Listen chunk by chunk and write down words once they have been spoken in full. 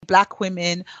Black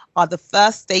women are the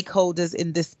first stakeholders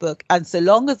in this book. And so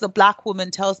long as a Black woman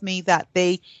tells me that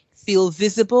they feel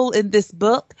visible in this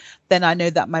book, then I know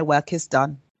that my work is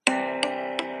done.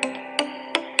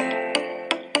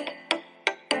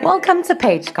 Welcome to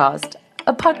Pagecast,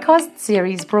 a podcast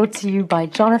series brought to you by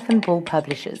Jonathan Bull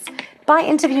Publishers. By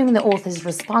interviewing the authors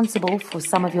responsible for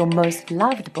some of your most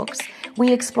loved books,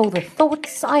 we explore the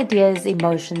thoughts, ideas,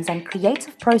 emotions, and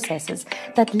creative processes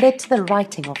that led to the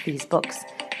writing of these books.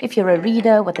 If you're a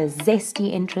reader with a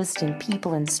zesty interest in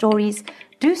people and stories,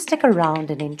 do stick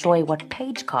around and enjoy what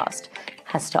Pagecast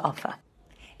has to offer.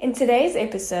 In today's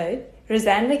episode,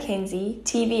 Roseanne McKenzie,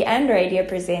 TV and radio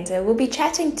presenter, will be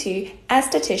chatting to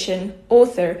aesthetician,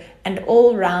 author, and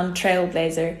all-round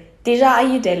trailblazer Dija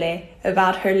Ayodele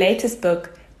about her latest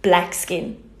book, Black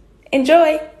Skin.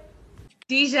 Enjoy!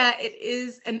 Dija, it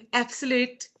is an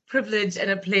absolute privilege and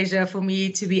a pleasure for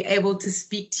me to be able to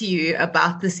speak to you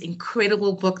about this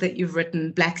incredible book that you've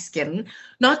written, Black Skin,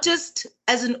 not just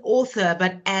as an author,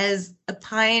 but as a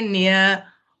pioneer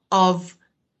of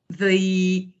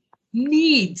the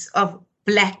needs of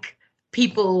Black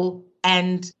people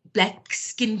and Black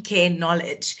skincare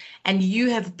knowledge. And you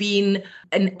have been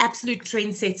an absolute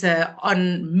trendsetter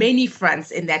on many fronts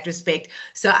in that respect.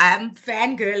 So I'm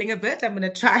fangirling a bit. I'm going to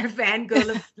try to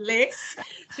fangirl less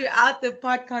throughout the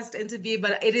podcast interview,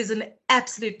 but it is an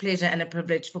absolute pleasure and a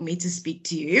privilege for me to speak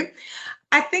to you.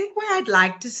 I think where I'd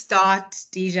like to start,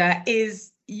 Dija,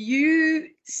 is you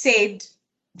said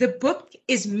the book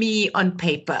is me on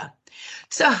paper.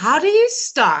 So how do you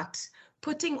start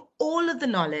putting all of the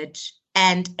knowledge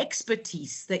and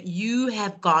expertise that you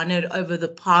have garnered over the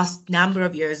past number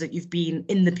of years that you've been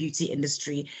in the beauty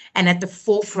industry and at the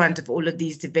forefront of all of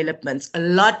these developments, a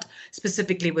lot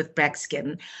specifically with Black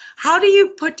Skin? How do you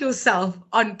put yourself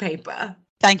on paper?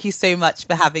 Thank you so much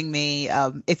for having me.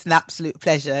 It's an absolute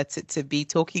pleasure to be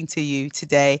talking to you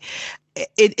today.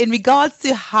 In regards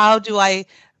to how do I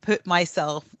put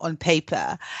myself on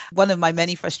paper, one of my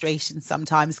many frustrations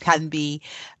sometimes can be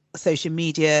social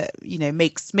media,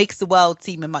 makes the world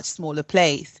seem a much smaller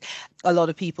place. A lot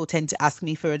of people tend to ask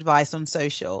me for advice on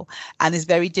social, and it's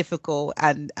very difficult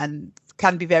and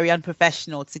can be very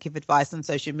unprofessional to give advice on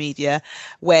social media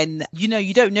when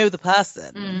you don't know the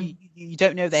person. You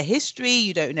don't know their history,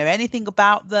 you don't know anything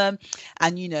about them,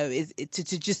 and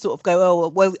to just sort of go, oh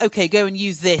well, okay, go and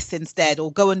use this instead, or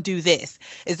go and do this,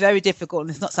 is very difficult,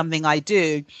 and it's not something I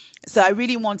do. So I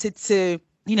really wanted to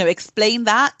explain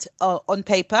that on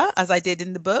paper, as I did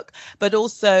in the book, but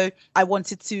also I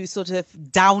wanted to sort of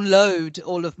download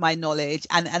all of my knowledge,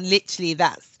 and literally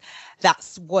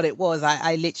that's what it was.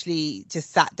 I literally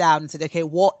just sat down and said, okay,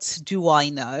 what do I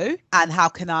know, and how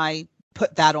can I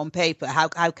put that on paper? How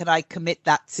can I commit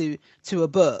that to a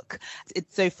book?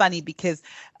 It's so funny because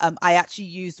I actually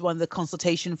used one of the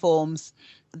consultation forms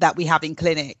that we have in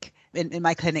clinic. In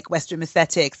my clinic, Western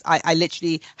Aesthetics, I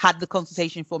literally had the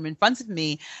consultation form in front of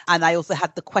me, and I also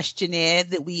had the questionnaire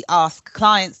that we ask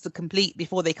clients to complete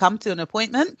before they come to an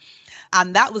appointment.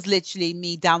 And that was literally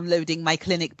me downloading my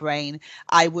clinic brain.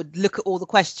 I would look at all the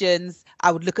questions,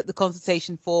 I would look at the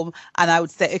consultation form, and I would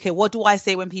say, okay, what do I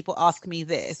say when people ask me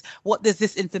this? What does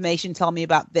this information tell me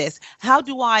about this? How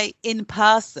do I, in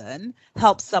person,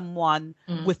 help someone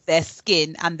with their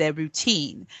skin and their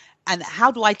routine? And how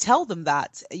do I tell them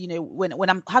that,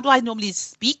 how do I normally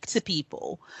speak to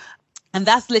people? And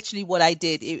that's literally what I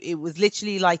did. It was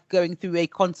literally like going through a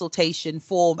consultation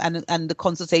form and the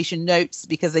consultation notes,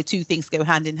 because the two things go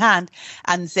hand in hand,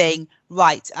 and saying,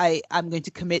 right, I'm going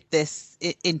to commit this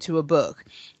into a book.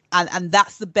 And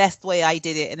that's the best way I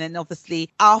did it. And then obviously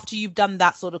after you've done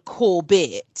that sort of core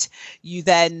bit, you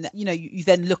then, you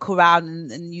then look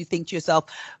around and you think to yourself,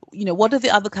 what are the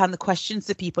other kind of questions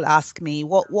that people ask me?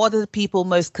 What are the people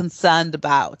most concerned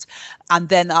about? And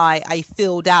then I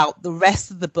filled out the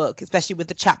rest of the book, especially with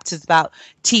the chapters about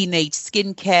teenage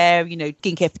skincare,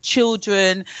 skincare for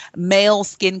children, male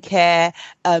skincare,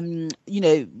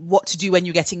 what to do when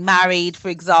you're getting married, for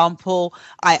example.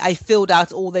 I filled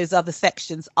out all those other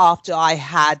sections after I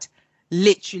had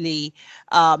literally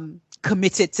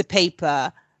committed to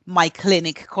paper my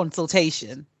clinic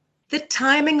consultation. The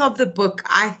timing of the book,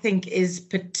 I think, is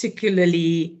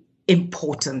particularly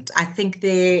important. I think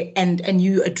and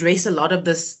you address a lot of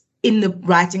this in the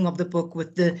writing of the book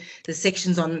with the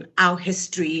sections on our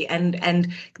history and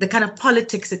the kind of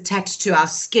politics attached to our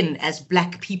skin as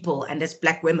Black people and as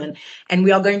Black women. And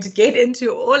we are going to get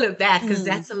into all of that because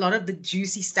that's a lot of the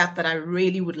juicy stuff that I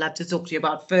really would love to talk to you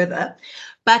about further.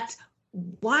 But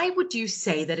why would you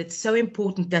say that it's so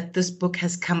important that this book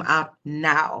has come out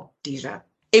now, Dija?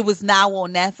 it was now or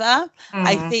never.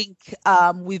 I think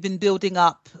we've been building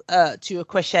up to a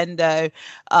crescendo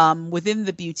within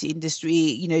the beauty industry,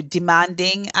 you know,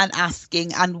 demanding and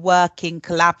asking and working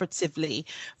collaboratively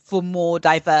for more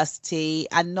diversity,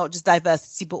 and not just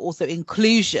diversity, but also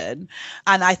inclusion.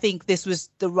 And I think this was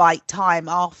the right time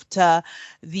after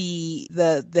the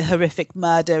horrific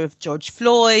murder of George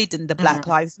Floyd and the Black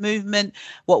Lives Movement,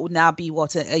 what would now be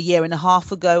a year and a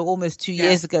half ago, almost 2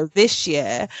 years ago this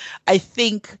year. I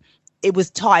think it was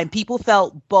time. People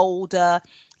felt bolder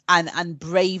and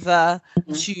braver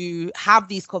to have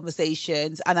these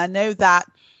conversations. And I know that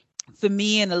for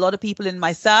me and a lot of people in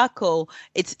my circle,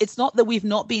 it's not that we've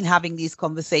not been having these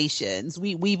conversations.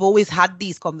 We've always had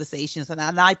these conversations, and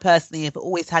I personally have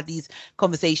always had these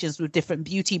conversations with different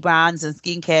beauty brands and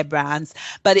skincare brands.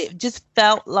 But it just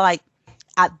felt like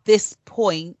at this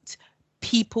point,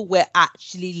 people were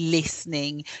actually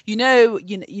listening.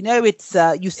 It's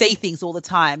you say things all the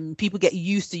time. People get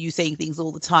used to you saying things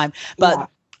all the time. But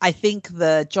I think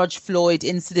the George Floyd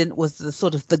incident was the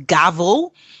sort of the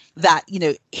gavel that, you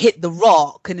know, hit the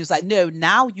rock, and it was like, no,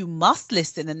 now you must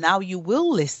listen, and now you will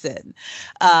listen,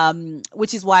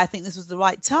 which is why I think this was the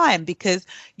right time, because,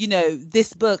 you know,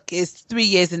 this book is 3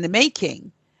 years in the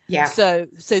making. Yeah. So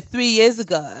 3 years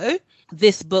ago,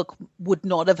 this book would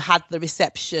not have had the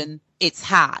reception it's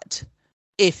had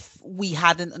if we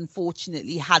hadn't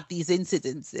unfortunately had these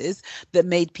incidences that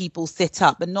made people sit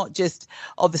up, and not just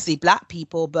obviously Black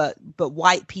people, but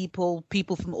white people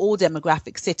from all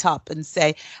demographics sit up and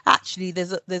say, actually,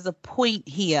 there's a point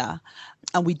here,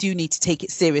 and we do need to take it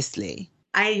seriously.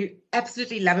 I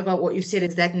absolutely love about what you said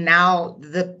is that now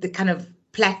the kind of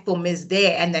platform is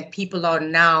there, and that people are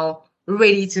now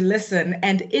ready to listen.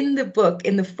 And in the book,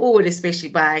 in the foreword, especially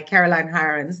by Caroline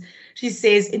Hirons, she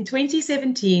says, in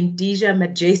 2017, Deja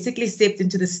majestically stepped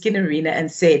into the skin arena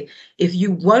and said, if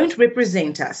you won't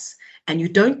represent us and you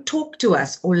don't talk to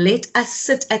us or let us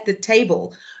sit at the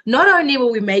table, not only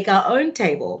will we make our own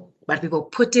table, but we will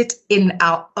put it in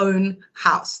our own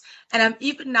house. And I'm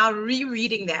even now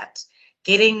rereading that,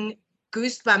 getting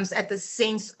goosebumps at the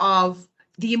sense of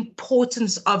the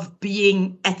importance of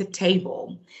being at the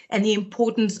table, and the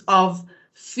importance of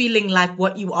feeling like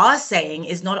what you are saying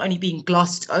is not only being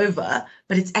glossed over,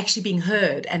 but it's actually being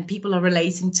heard and people are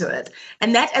relating to it.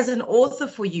 And that, as an author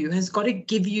for you, has got to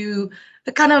give you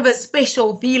a kind of a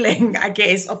special feeling, I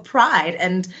guess, of pride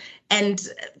and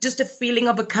just a feeling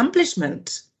of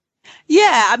accomplishment.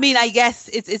 Yeah, I mean, I guess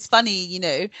it's funny, you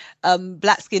know,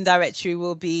 Black Skin Directory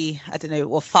will be, I don't know,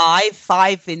 or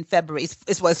five in February.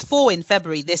 It's 4 in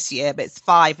February this year, but it's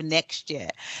 5 next year.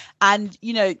 And,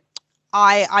 you know,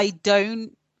 I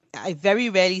very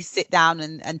rarely sit down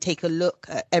and take a look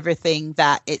at everything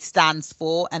that it stands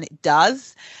for, and it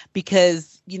does,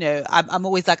 because, you know, I'm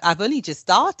always like, I've only just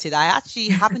started. I actually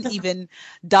haven't even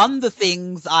done the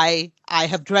things I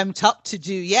have dreamt up to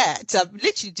do yet. I've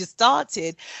literally just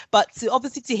started. But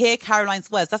obviously to hear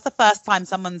Caroline's words, that's the first time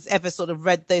someone's ever sort of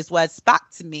read those words back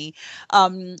to me.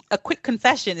 A quick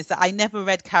confession is that I never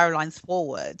read Caroline's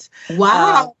foreword.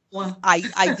 Wow.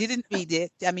 I didn't read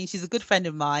it. I mean, she's a good friend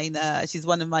of mine. She's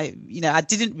one of my, you know, I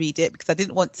didn't read it because I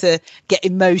didn't want to get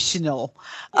emotional.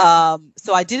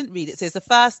 So I didn't read it. So it's the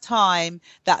first time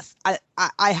that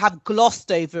I have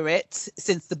glossed over it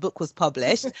since the book was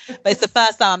published, but it's the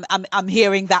first time I'm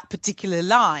hearing that particular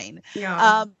line.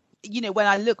 Yeah. You know, when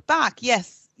I look back,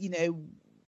 yes, you know,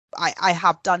 I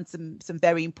have done some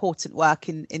very important work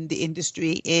in the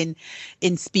industry in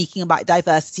speaking about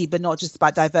diversity, but not just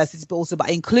about diversity, but also about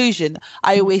inclusion.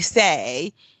 I always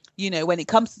say, you know, when it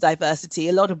comes to diversity,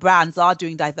 a lot of brands are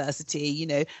doing diversity. You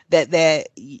know, that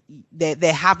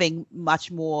they're having much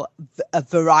more a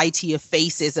variety of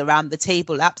faces around the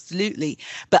table, absolutely.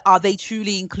 But are they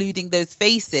truly including those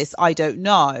faces? I don't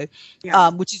know. Yeah.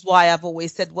 Which is why I've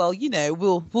always said, well, you know,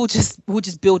 we'll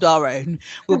just build our own.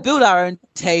 We'll build our own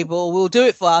table. We'll do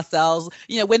it for ourselves.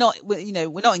 You know, we're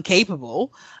not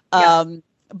incapable. Yeah.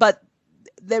 But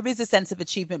there is a sense of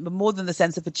achievement, but more than the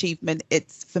sense of achievement,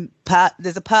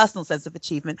 there's a personal sense of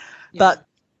achievement. Yeah. But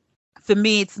for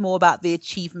me, it's more about the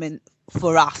achievement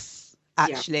for us,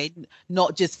 actually,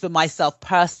 not just for myself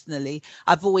personally.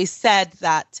 I've always said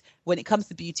that when it comes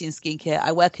to beauty and skincare,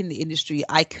 I work in the industry.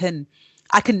 I can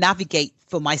navigate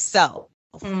for myself.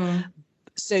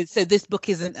 So this book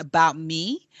isn't about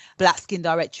me. Black Skin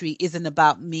Directory isn't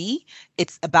about me.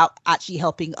 It's about actually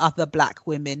helping other Black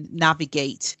women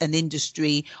navigate an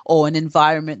industry or an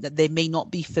environment that they may not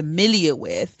be familiar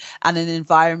with, and an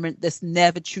environment that's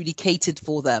never truly catered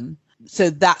for them.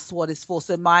 So that's what it's for.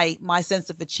 So my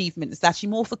sense of achievement is actually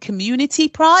more for community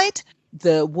pride.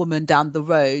 The woman down the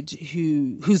road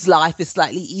whose life is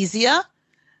slightly easier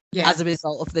as a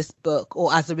result of this book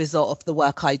or as a result of the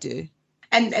work I do.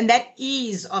 And that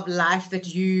ease of life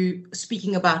that you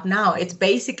speaking about now, it's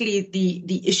basically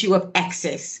the issue of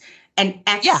access. And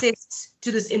access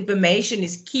to this information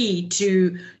is key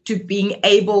to being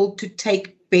able to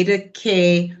take better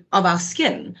care of our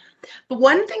skin. But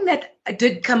one thing that I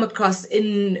did come across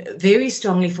in very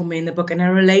strongly for me in the book, and I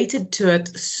related to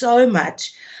it so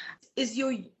much, is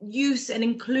your use and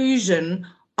inclusion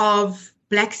of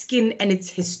Black skin and its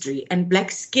history, and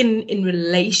Black skin in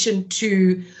relation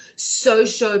to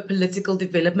socio-political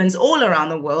developments all around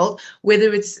the world,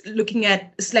 whether it's looking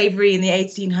at slavery in the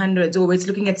 1800s or it's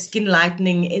looking at skin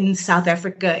lightening in South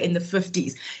Africa in the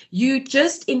 50s. You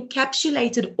just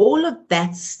encapsulated all of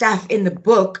that stuff in the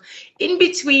book, in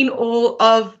between all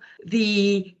of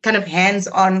the kind of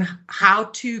hands-on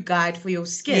how-to guide for your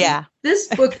skin. Yeah. This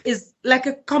book is like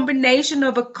a combination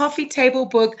of a coffee table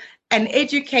book, an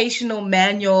educational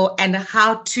manual, and a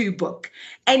how-to book.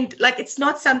 And like, it's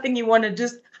not something you want to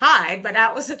just hide, but I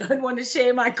also don't want to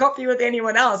share my copy with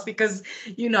anyone else because,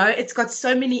 you know, it's got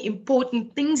so many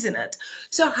important things in it.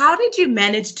 So how did you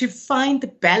manage to find the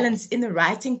balance in the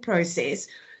writing process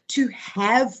to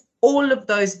have all of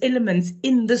those elements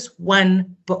in this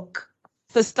one book?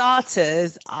 For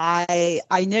starters, I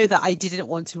know that I didn't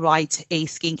want to write a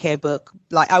skincare book.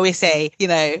 Like I always say, you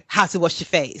know, how to wash your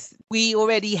face. We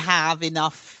already have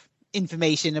enough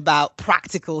information about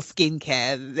practical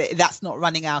skincare. That's not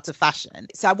running out of fashion.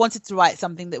 So I wanted to write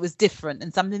something that was different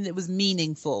and something that was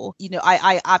meaningful. You know,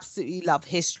 I absolutely love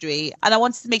history, and I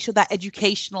wanted to make sure that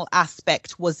educational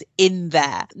aspect was in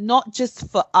there, not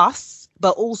just for us,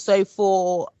 but also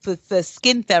for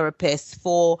skin therapists,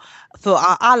 for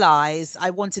our allies.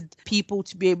 I wanted people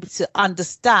to be able to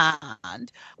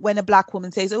understand when a Black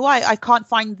woman says, oh, I can't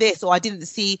find this, or I didn't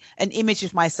see an image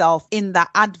of myself in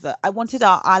that advert. I wanted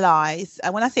our allies,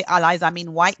 and when I say allies, I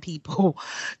mean white people,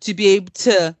 to be able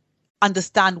to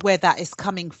understand where that is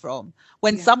coming from.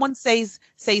 When someone says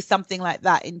something like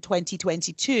that in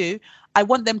 2022, I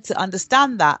want them to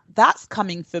understand that that's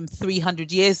coming from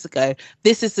 300 years ago.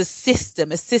 This is a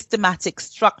system, a systematic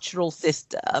structural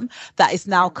system that is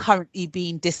now currently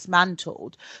being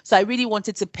dismantled. So I really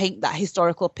wanted to paint that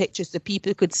historical picture so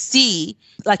people could see,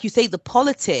 like you say, the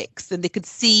politics, and they could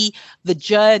see the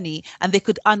journey, and they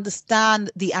could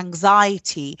understand the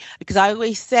anxiety. Because I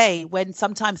always say, when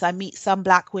sometimes I meet some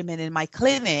Black women in my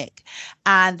clinic,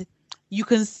 and you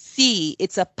can see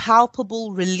it's a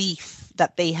palpable relief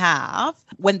that they have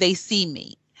when they see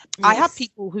me. Yes. I have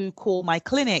people who call my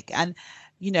clinic and,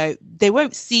 you know, they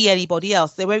won't see anybody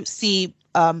else. They won't see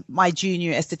my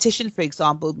junior esthetician, for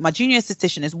example. My junior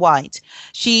esthetician is white.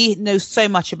 She knows so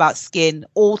much about skin,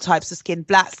 all types of skin,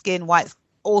 Black skin, white,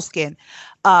 all skin.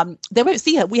 They won't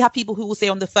see her. We have people who will say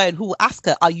on the phone, who will ask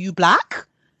her, are you Black?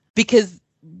 Because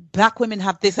Black women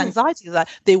have this anxiety that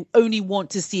they only want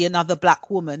to see another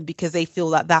Black woman because they feel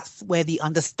that that's where the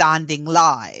understanding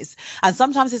lies. And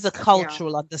sometimes it's a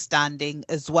cultural understanding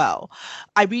as well.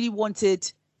 I really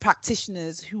wanted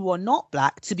practitioners who are not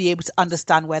Black to be able to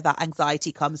understand where that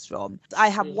anxiety comes from. I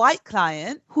have white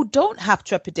clients who don't have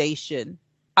trepidation.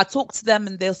 I talk to them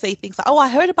and they'll say things like, oh, I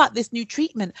heard about this new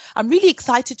treatment. I'm really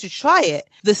excited to try it.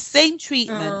 The same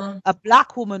treatment, a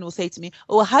Black woman will say to me,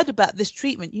 oh, I heard about this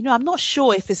treatment. You know, I'm not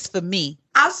sure if it's for me.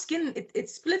 Our skin,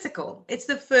 it's political. It's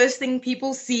the first thing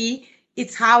people see.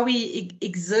 It's how we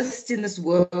exist in this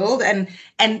world. And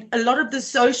a lot of the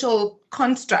social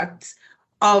constructs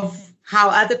of how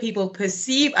other people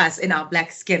perceive us in our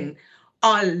Black skin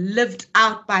are lived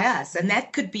out by us. And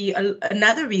that could be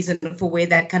another reason for where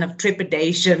that kind of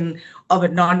trepidation of a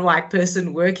non-white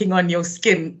person working on your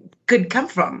skin could come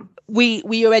from.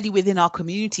 We already within our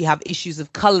community have issues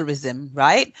of colorism,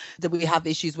 right? That we have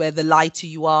issues where the lighter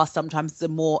you are, sometimes the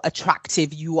more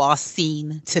attractive you are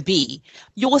seen to be.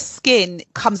 Your skin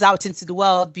comes out into the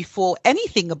world before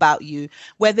anything about you,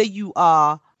 whether you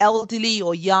are elderly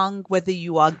or young, whether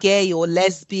you are gay or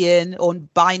lesbian or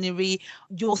binary,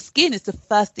 your skin is the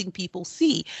first thing people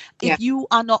see. If you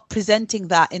are not presenting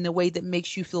that in a way that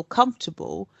makes you feel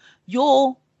comfortable,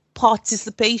 your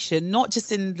participation, not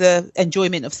just in the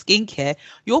enjoyment of skincare,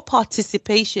 your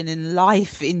participation in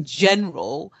life in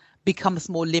general becomes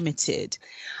more limited.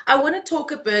 I want to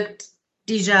talk a bit,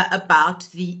 Deja, about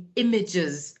the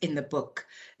images in the book.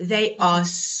 They are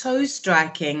so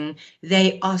striking.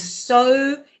 They are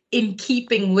so in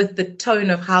keeping with the tone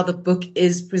of how the book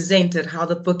is presented, how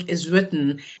the book is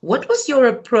written. What was your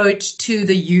approach to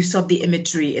the use of the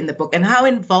imagery in the book, and how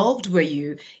involved were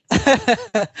you?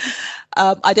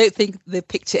 I don't think the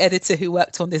picture editor who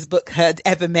worked on this book had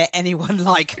ever met anyone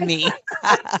like me.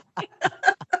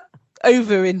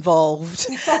 over involved.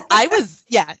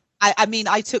 I mean,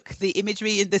 I took the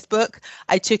imagery in this book.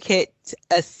 I took it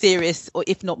as serious, or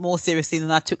if not more seriously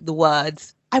than I took the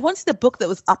words. I wanted a book that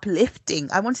was uplifting.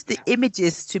 I wanted the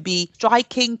images to be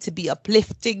striking, to be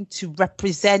uplifting, to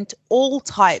represent all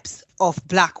types of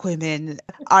Black women.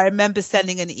 I remember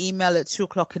sending an email at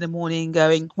 2:00 in the morning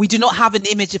going, we do not have an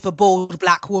image of a bald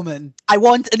Black woman. I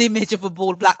want an image of a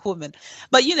bald Black woman.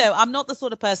 But, you know, I'm not the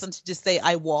sort of person to just say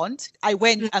I want. I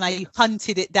went and I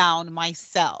hunted it down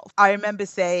myself. I remember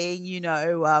saying, you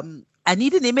know, I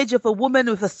need an image of a woman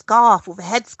with a scarf, with a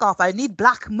headscarf. I need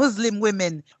Black Muslim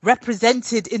women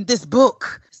represented in this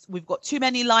book. We've got too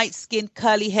many light-skinned,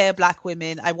 curly hair Black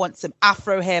women. I want some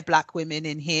Afro hair Black women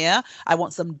in here. I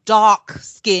want some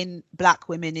dark-skinned Black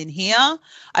women in here.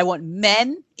 I want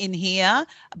men in here.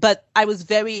 But I was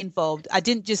very involved. I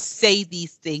didn't just say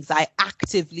these things. I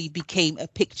actively became a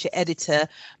picture editor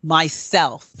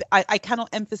myself. I cannot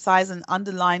emphasize and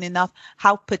underline enough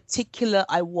how particular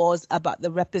I was about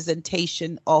the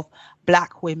representation of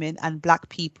Black women and Black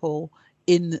people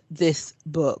in this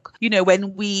book. You know,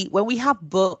 when we have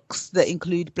books that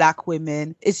include Black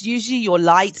women, it's usually your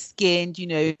light-skinned, you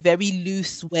know, very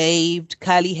loose waved,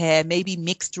 curly hair, maybe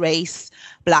mixed race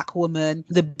Black woman,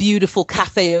 the beautiful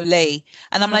cafe au lait.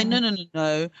 And I'm like,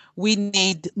 no. We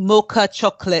need mocha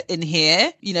chocolate in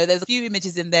here. You know, there's a few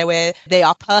images in there where they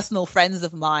are personal friends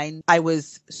of mine. I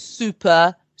was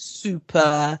super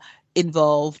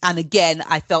involved. And again,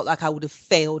 I felt like I would have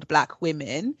failed Black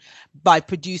women by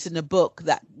producing a book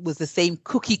that was the same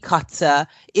cookie cutter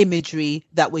imagery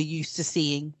that we're used to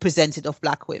seeing presented of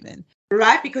Black women.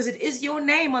 Right, because it is your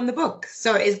name on the book.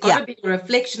 So it's got to be a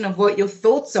reflection of what your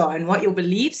thoughts are and what your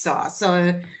beliefs are.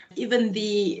 So even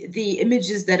the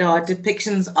images that are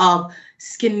depictions of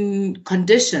skin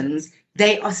conditions,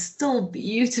 they are still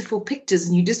beautiful pictures,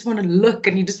 and you just want to look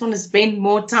and you just want to spend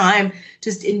more time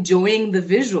just enjoying the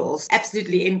visuals.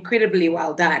 Absolutely incredibly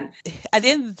well done. At the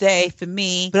end of the day, for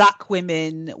me, Black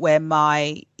women were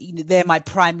they're my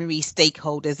primary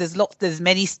stakeholders. There's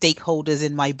many stakeholders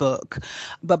in my book,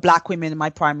 but Black women are my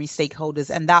primary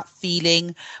stakeholders. And that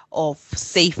feeling of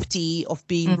safety, of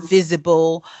being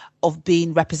visible, of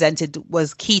being represented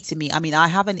was key to me. I mean, I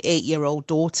have an 8-year-old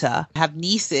daughter, I have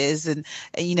nieces, and,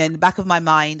 you know, in the back of my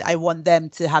mind, I want them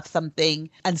to have something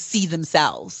and see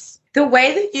themselves. The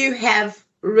way that you have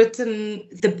written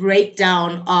the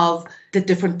breakdown of the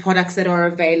different products that are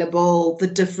available, the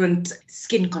different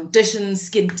skin conditions,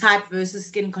 skin type versus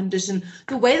skin condition,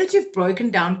 the way that you've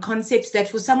broken down concepts that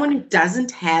for someone who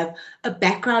doesn't have a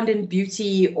background in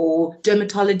beauty or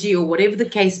dermatology or whatever the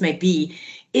case may be,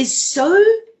 is so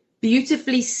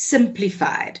beautifully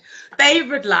simplified.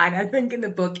 Favorite line, I think, in the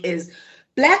book is,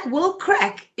 Black will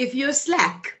crack if you're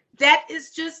slack. That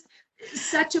is just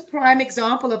such a prime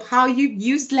example of how you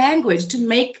used language to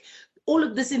make all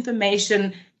of this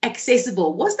information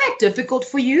accessible. Was that difficult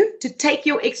for you to take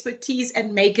your expertise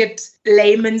and make it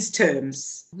layman's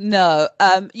terms? No.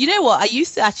 You know what? I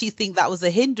used to actually think that was a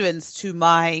hindrance to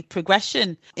my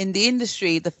progression in the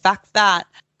industry. The fact that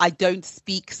I don't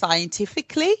speak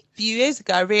scientifically. A few years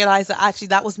ago, I realized that actually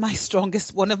that was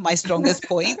one of my strongest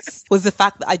points, was the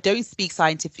fact that I don't speak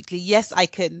scientifically. Yes, I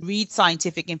can read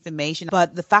scientific information,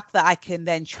 but the fact that I can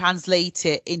then translate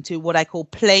it into what I call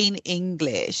plain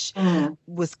English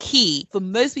was key. For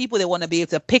most people, they want to be able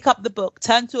to pick up the book,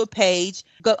 turn to a page,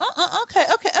 go,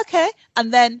 okay,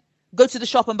 and then go to the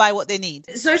shop and buy what they need.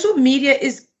 Social media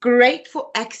is great for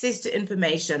access to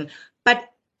information, but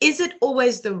is it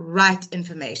always the right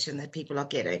information that people are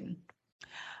getting?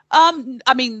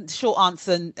 I mean, short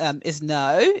answer is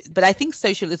no, but I think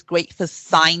social is great for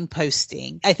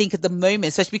signposting. I think at the moment,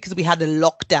 especially because we had a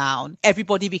lockdown,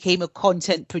 everybody became a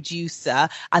content producer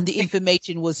and the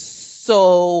information was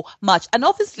so much. And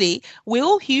obviously, we're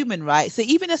all human, right? So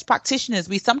even as practitioners,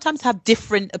 we sometimes have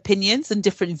different opinions and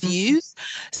different views.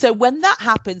 So when that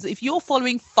happens, if you're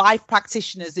following 5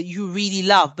 practitioners that you really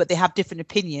love, but they have different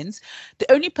opinions,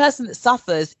 the only person that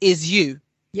suffers is you.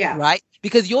 Yeah. Right.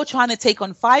 Because you're trying to take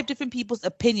on 5 different people's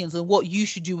opinions on what you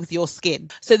should do with your skin.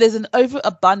 So there's an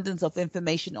overabundance of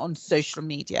information on social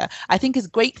media. I think it's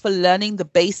great for learning the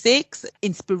basics,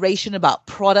 inspiration about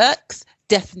products,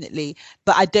 definitely.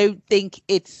 But I don't think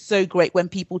it's so great when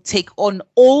people take on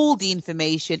all the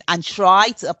information and try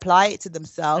to apply it to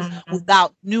themselves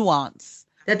without nuance.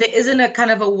 That there isn't a kind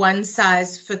of a one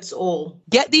size fits all.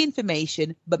 Get the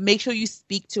information, but make sure you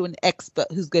speak to an expert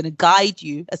who's going to guide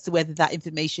you as to whether that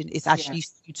information is actually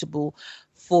suitable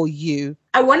for you.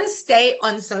 I want to stay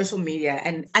on social media.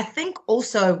 And I think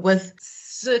also with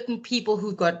certain people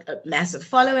who've got a massive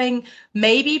following,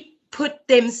 maybe put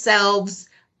themselves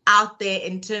out there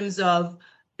in terms of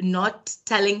not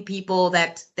telling people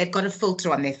that they've got a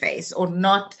filter on their face, or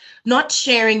not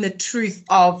sharing the truth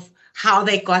of how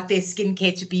they got their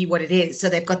skincare to be what it is. So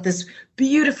they've got this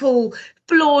beautiful,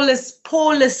 flawless,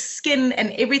 poreless skin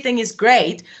and everything is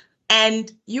great.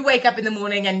 And you wake up in the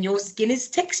morning and your skin is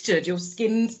textured, your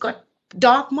skin's got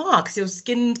dark marks, your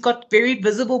skin's got very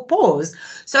visible pores.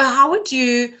 So how would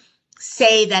you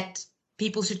say that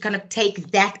people should kind of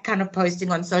take that kind of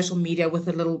posting on social media with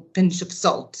a little pinch of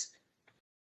salt?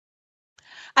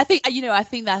 I think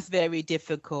that's very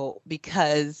difficult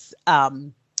because,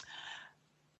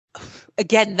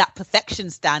 again, that perfection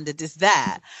standard is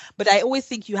there. But I always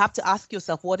think you have to ask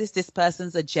yourself, what is this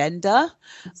person's agenda?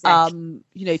 Exactly.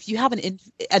 If you have an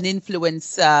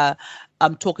influencer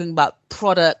talking about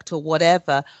product or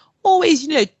whatever, always,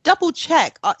 double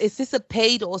check. Is this a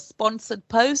paid or sponsored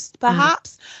post,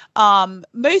 perhaps?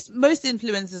 Most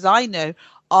influencers I know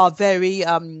are very,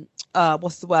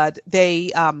 what's the word?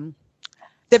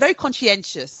 They're very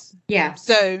conscientious. Yeah.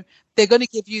 So they're going to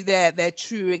give you their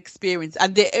true experience,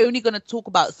 and they're only going to talk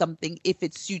about something if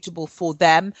it's suitable for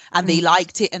them and they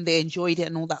liked it and they enjoyed it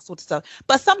and all that sort of stuff.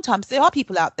 But sometimes there are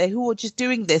people out there who are just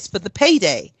doing this for the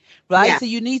payday, right? Yeah. So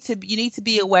you need to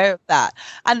be aware of that.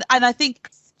 And I think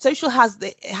social has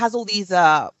all these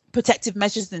protective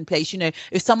measures in place.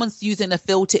 If someone's using a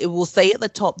filter, it will say at the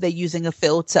top they're using a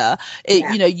filter.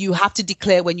 You have to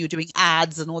declare when you're doing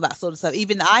ads and all that sort of stuff.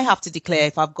 Even I have to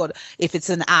declare if it's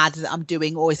an ad that I'm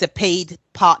doing or it's a paid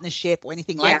partnership or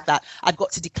anything like that. I've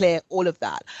got to declare all of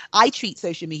that. I treat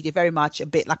social media very much a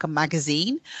bit like a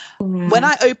magazine. When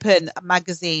I open a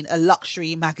magazine, a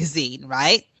luxury magazine,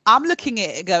 right, I'm looking at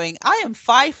it going, I am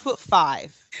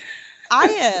 5'5". I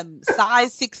am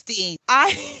size 16. For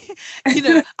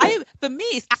me,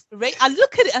 it's aspiration. I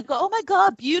look at it and go, oh my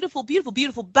God, beautiful, beautiful,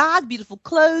 beautiful bag, beautiful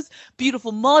clothes,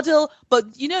 beautiful model.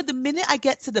 But the minute I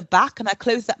get to the back and I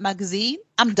close that magazine,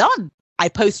 I'm done. I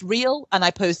post real and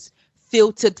I post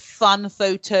filtered fun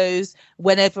photos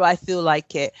whenever I feel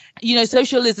like it.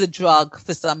 Social is a drug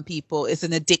for some people. It's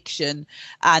an addiction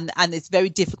and it's very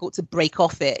difficult to break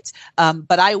off it.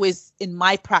 But I always, in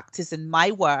my practice and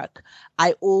my work,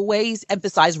 I always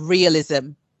emphasize realism.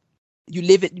 You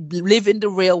live in the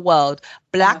real world.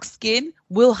 Black skin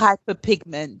will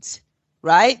hyperpigment,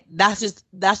 right? That's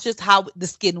just how the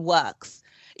skin works.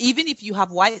 Even if you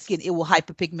have white skin, it will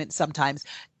hyperpigment sometimes.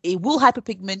 It will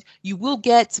hyperpigment. You will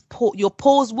get your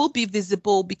pores will be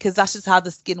visible because that's just how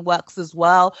the skin works as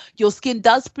well. Your skin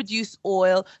does produce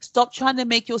oil. Stop trying to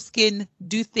make your skin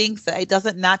do things that it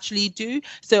doesn't naturally do.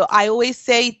 So I always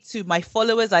say to my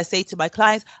followers, I say to my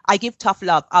clients, I give tough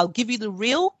love. I'll give you the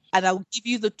real and I'll give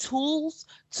you the tools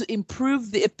to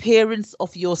improve the appearance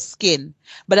of your skin.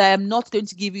 But I am not going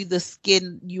to give you the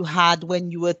skin you had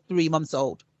when you were 3 months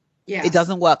old. Yeah. It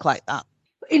doesn't work like that.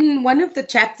 In one of the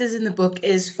chapters in the book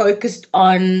is focused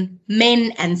on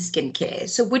men and skincare.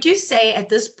 So would you say at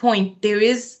this point there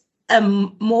is a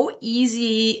more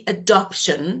easy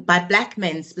adoption by Black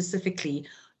men specifically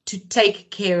to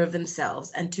take care of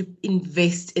themselves and to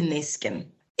invest in their skin?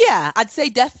 Yeah, I'd say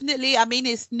definitely. I mean,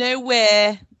 it's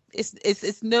nowhere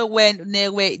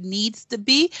near where it needs to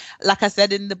be. Like I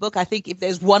said in the book, I think if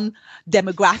there's one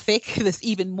demographic that's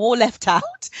even more left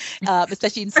out,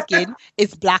 especially in skin,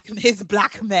 it's black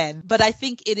men. But I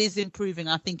think it is improving.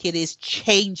 I think it is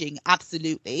changing.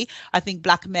 Absolutely. I think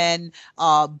Black men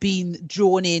are being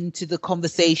drawn into the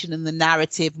conversation and the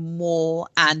narrative more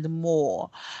and more.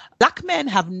 Black men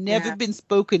have never been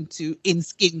spoken to in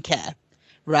skincare,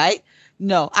 right?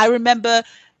 No, I remember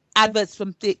adverts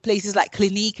from places like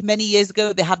Clinique many years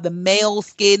ago. They have the male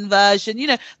skin version,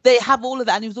 they have all of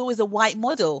that. And it was always a white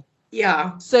model.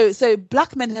 Yeah. So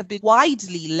Black men have been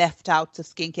widely left out of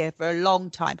skincare for a long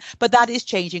time. But that is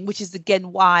changing, which is,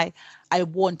 again, why I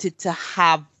wanted to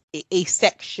have a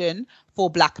section for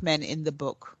Black men in the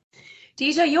book.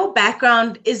 Deja, your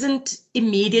background isn't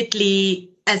immediately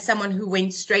as someone who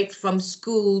went straight from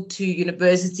school to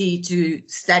university to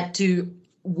start to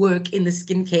work in the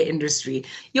skincare industry.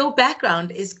 Your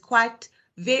background is quite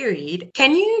varied.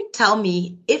 Can you tell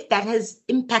me if that has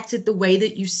impacted the way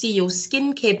that you see your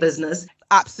skincare business?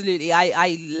 Absolutely.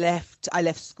 I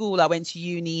left school, I went to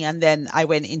uni, and then I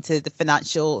went into the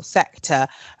financial sector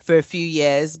for a few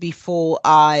years before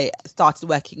I started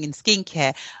working in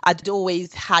skincare. I'd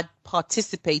always had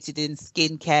participated in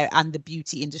skincare and the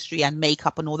beauty industry and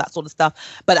makeup and all that sort of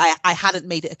stuff, but I hadn't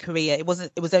made it a career. It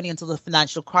was only until the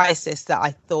financial crisis that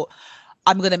I thought,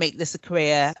 I'm going to make this a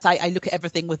career. So I look at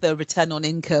everything with a return on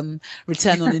income,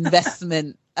 return on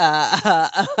investment kind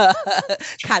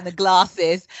of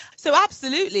glasses. So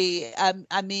absolutely.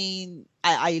 I mean,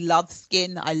 I love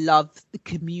skin. I love the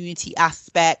community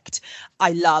aspect.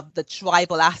 I love the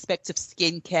tribal aspect of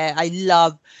skincare. I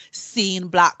love seeing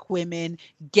Black women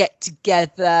get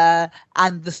together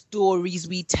and the stories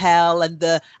we tell and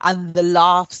the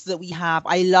laughs that we have.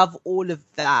 I love all of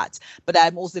that. But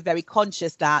I'm also very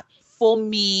conscious that for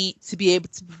me to be able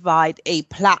to provide a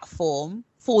platform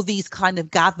for these kind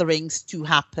of gatherings to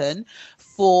happen,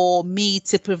 for me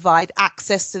to provide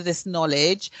access to this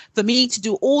knowledge, for me to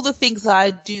do all the things that I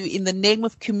do in the name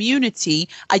of community,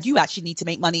 I do actually need to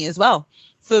make money as well.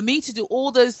 For me to do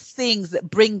all those things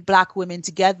that bring Black women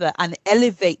together and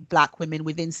elevate Black women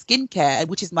within skincare,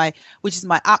 which is my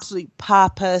absolute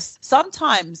purpose.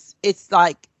 Sometimes it's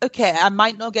like, okay, I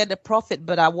might not get a profit,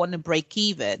 but I want to break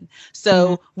even.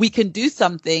 So we can do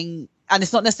something, and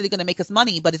it's not necessarily going to make us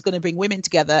money, but it's going to bring women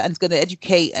together and it's going to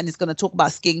educate and it's going to talk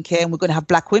about skincare, and we're going to have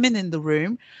Black women in the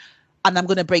room, and I'm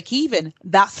going to break even.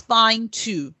 That's fine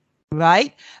too,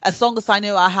 right? As long as I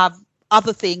know I have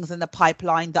other things in the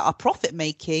pipeline that are profit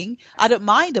making, I don't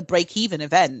mind a break even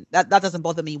event. That doesn't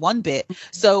bother me one bit.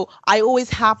 So I always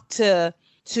have to,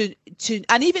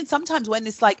 and even sometimes when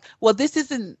it's like, well, this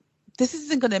isn't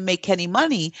going to make any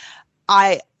money,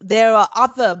 there are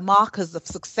other markers of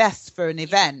success for an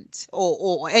event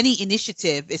or any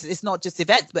initiative. It's not just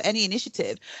events, but any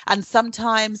initiative. And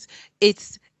sometimes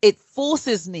it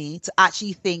forces me to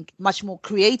actually think much more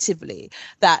creatively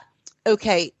that,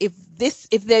 okay, if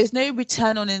there's no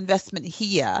return on investment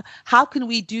here, how can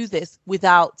we do this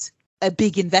without a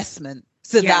big investment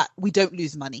so that we don't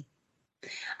lose money?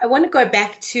 I want to go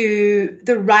back to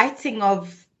the writing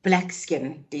of Black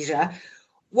Skin, Deja.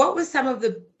 What were some of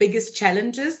the biggest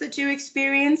challenges that you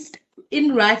experienced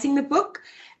in writing the book?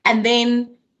 And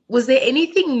then was there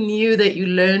anything new that you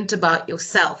learned about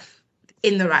yourself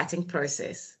in the writing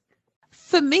process?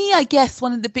 For me, I guess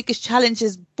one of the biggest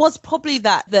challenges was probably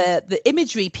that the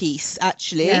imagery piece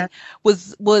actually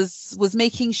was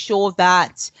making sure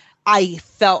that I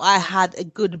felt I had a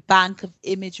good bank of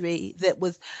imagery that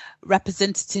was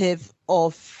representative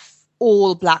of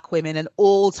all Black women and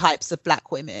all types of Black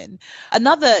women.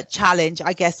 Another challenge,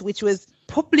 I guess, which was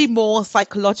probably more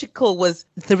psychological, was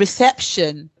the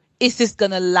reception. Is this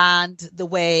going to land the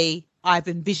way I've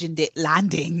envisioned it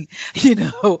landing?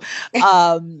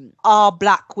 Are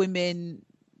Black women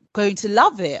going to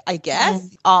love it, I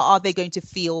guess? Are they going to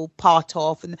feel part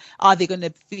of, and are they going to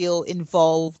feel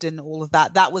involved and all of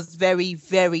that? That was very,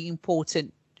 very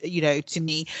important, to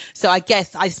me. So I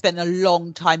guess I spent a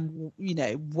long time,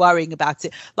 worrying about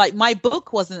it. Like, my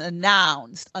book wasn't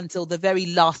announced until the very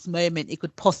last moment it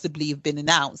could possibly have been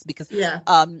announced, because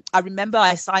I remember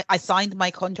I signed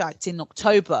my contract in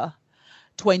October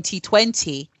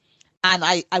 2020, and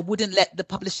I wouldn't let the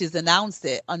publishers announce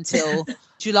it until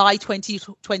July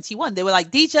 2021. They were like,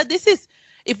 Deja,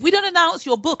 if we don't announce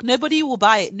your book, nobody will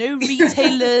buy it. No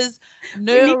retailers,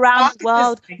 no around the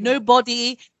world,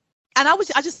 nobody. And I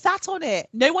just sat on it.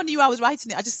 No one knew I was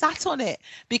writing it. I just sat on it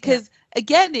because,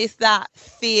 again, it's that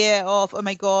fear of, oh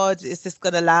my God, is this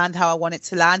going to land how I want it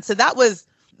to land? So that was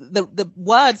the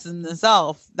words in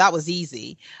themselves. That was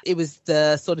easy. It was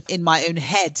the sort of in my own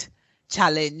head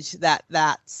challenge that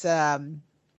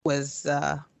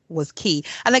was key.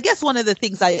 And I guess one of the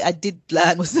things I did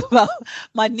learn was about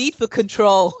my need for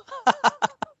control.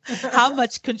 How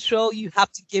much control you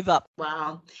have to give up.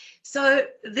 Wow. So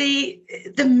the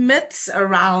myths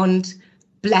around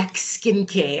Black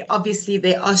skincare, obviously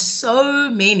there are so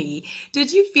many.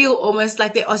 Did you feel almost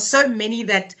like there are so many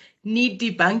that need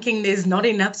debunking? There's not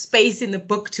enough space in the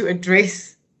book to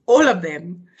address all of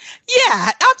them.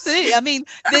 Yeah, absolutely. I mean,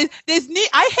 there's new.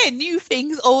 I hear new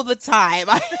things all the time.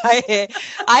 I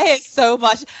hear so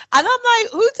much, and I'm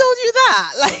like, who told you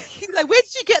that? Like, where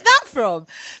did you get that from?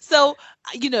 So,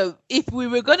 if we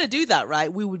were going to do that,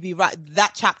 right, we would be right.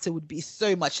 That chapter would be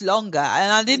so much longer,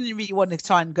 and I didn't really want to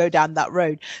try and go down that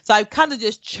road. So I kind of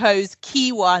just chose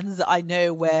key ones that I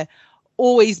know were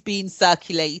always being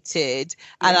circulated,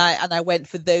 and I went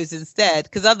for those instead,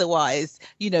 because otherwise,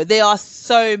 there are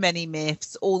so many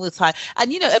myths all the time.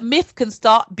 And a myth can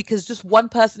start because just one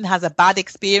person has a bad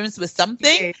experience with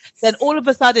something, then all of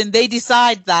a sudden they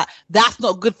decide that that's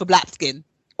not good for Black skin.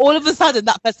 All of a sudden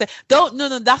that person,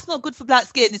 no, that's not good for Black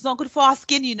skin. It's not good for our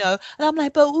skin, And I'm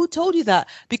like, but who told you that?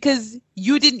 Because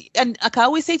you didn't. And like I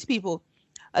always say to people,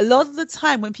 a lot of the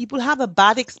time when people have a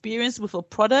bad experience with a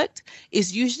product,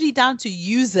 it's usually down to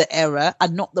user error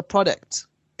and not the product.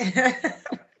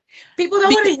 People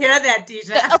don't want to hear that,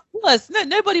 Deja. Of course, no,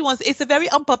 nobody wants. It's a very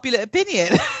unpopular opinion.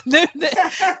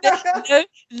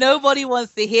 Nobody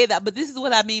wants to hear that. But this is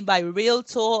what I mean by real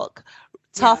talk,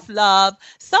 tough love.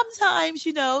 Sometimes,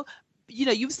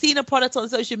 you've seen a product on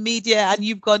social media and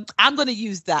you've gone, I'm going to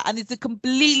use that. And it's a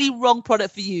completely wrong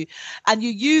product for you. And you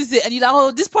use it and you're like,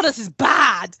 oh, this product is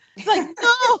bad. It's like,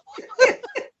 no,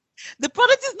 the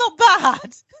product is not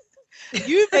bad.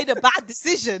 You made a bad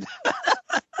decision.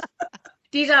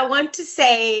 Deja, I want to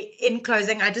say in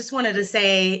closing, I just wanted to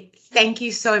say thank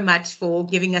you so much for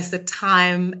giving us the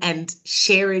time and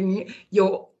sharing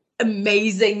your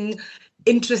amazing,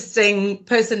 interesting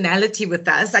personality with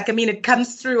us. It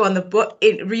comes through on the book,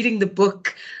 in reading the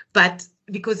book, but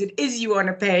because it is you on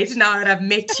a page now that I've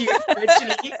met you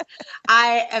virtually,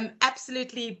 I am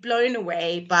absolutely blown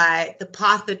away by the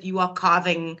path that you are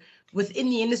carving within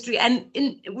the industry and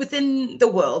within the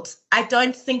world. I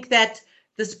don't think that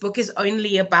this book is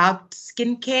only about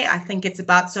skincare. I think it's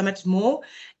about so much more.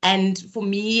 And for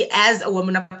me, as a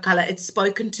woman of color, it's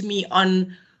spoken to me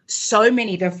on so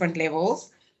many different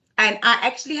levels. And I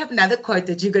actually have another quote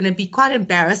that you're going to be quite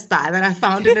embarrassed by that I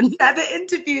found in another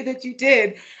interview that you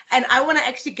did. And I want to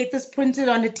actually get this printed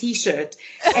on a T-shirt.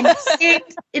 And you said,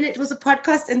 and it was a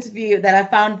podcast interview that I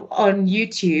found on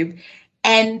YouTube.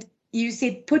 And you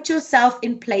said, put yourself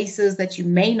in places that you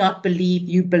may not believe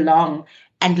you belong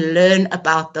and learn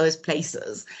about those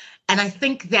places. And I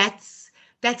think that's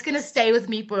going to stay with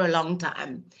me for a long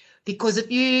time, because if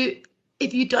you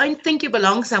don't think you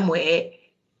belong somewhere,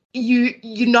 you're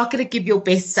not going to give your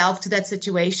best self to that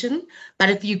situation.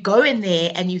 But if you go in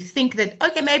there and you think that,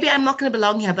 okay, maybe I'm not going to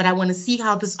belong here, but I want to see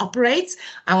how this operates,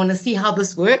 I want to see how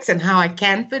this works and how I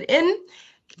can fit in,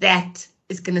 that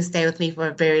is going to stay with me for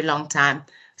a very long time.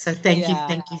 So thank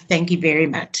you very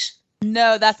much.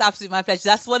 No, that's absolutely my pleasure.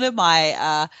 That's one of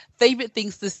my favorite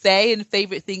things to say and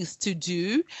favorite things to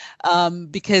do,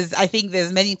 because I think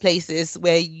there's many places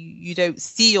where you don't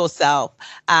see yourself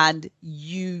and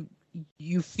you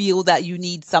feel that you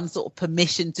need some sort of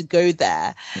permission to go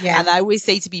there. Yeah. And I always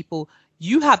say to people,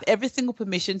 you have every single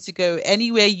permission to go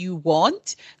anywhere you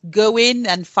want. Go in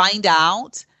and find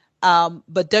out.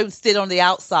 But don't sit on the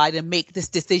outside and make this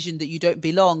decision that you don't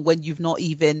belong when you've not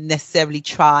even necessarily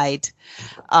tried.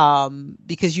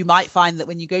 Because you might find that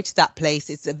when you go to that place,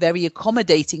 it's a very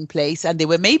accommodating place and they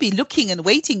were maybe looking and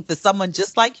waiting for someone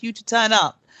just like you to turn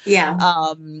up. Yeah.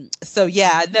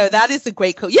 No, that is a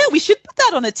great quote. Yeah, we should put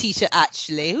that on a T-shirt,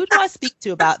 actually. Who do I speak to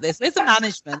about this? Where's the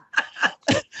management?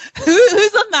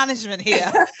 Who's on management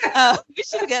here? We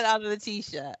should get out of the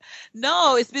T-shirt.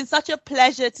 No, it's been such a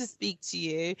pleasure to speak to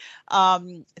you.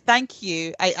 Thank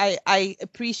you. I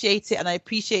appreciate it, and I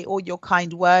appreciate all your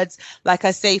kind words. Like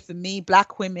I say, for me,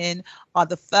 Black women are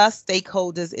the first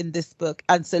stakeholders in this book.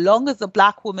 And so long as a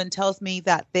Black woman tells me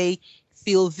that they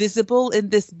feel visible in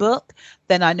this book,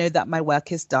 then I know that my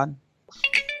work is done.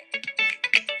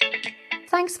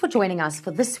 Thanks for joining us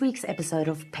for this week's episode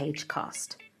of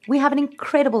Pagecast. We have an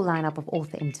incredible lineup of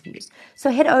author interviews, so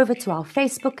head over to our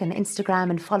Facebook and Instagram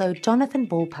and follow Jonathan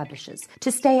Ball Publishers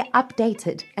to stay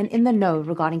updated and in the know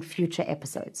regarding future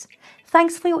episodes.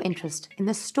 Thanks for your interest in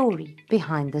the story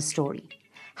behind the story.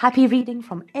 Happy reading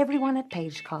from everyone at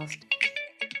Pagecast,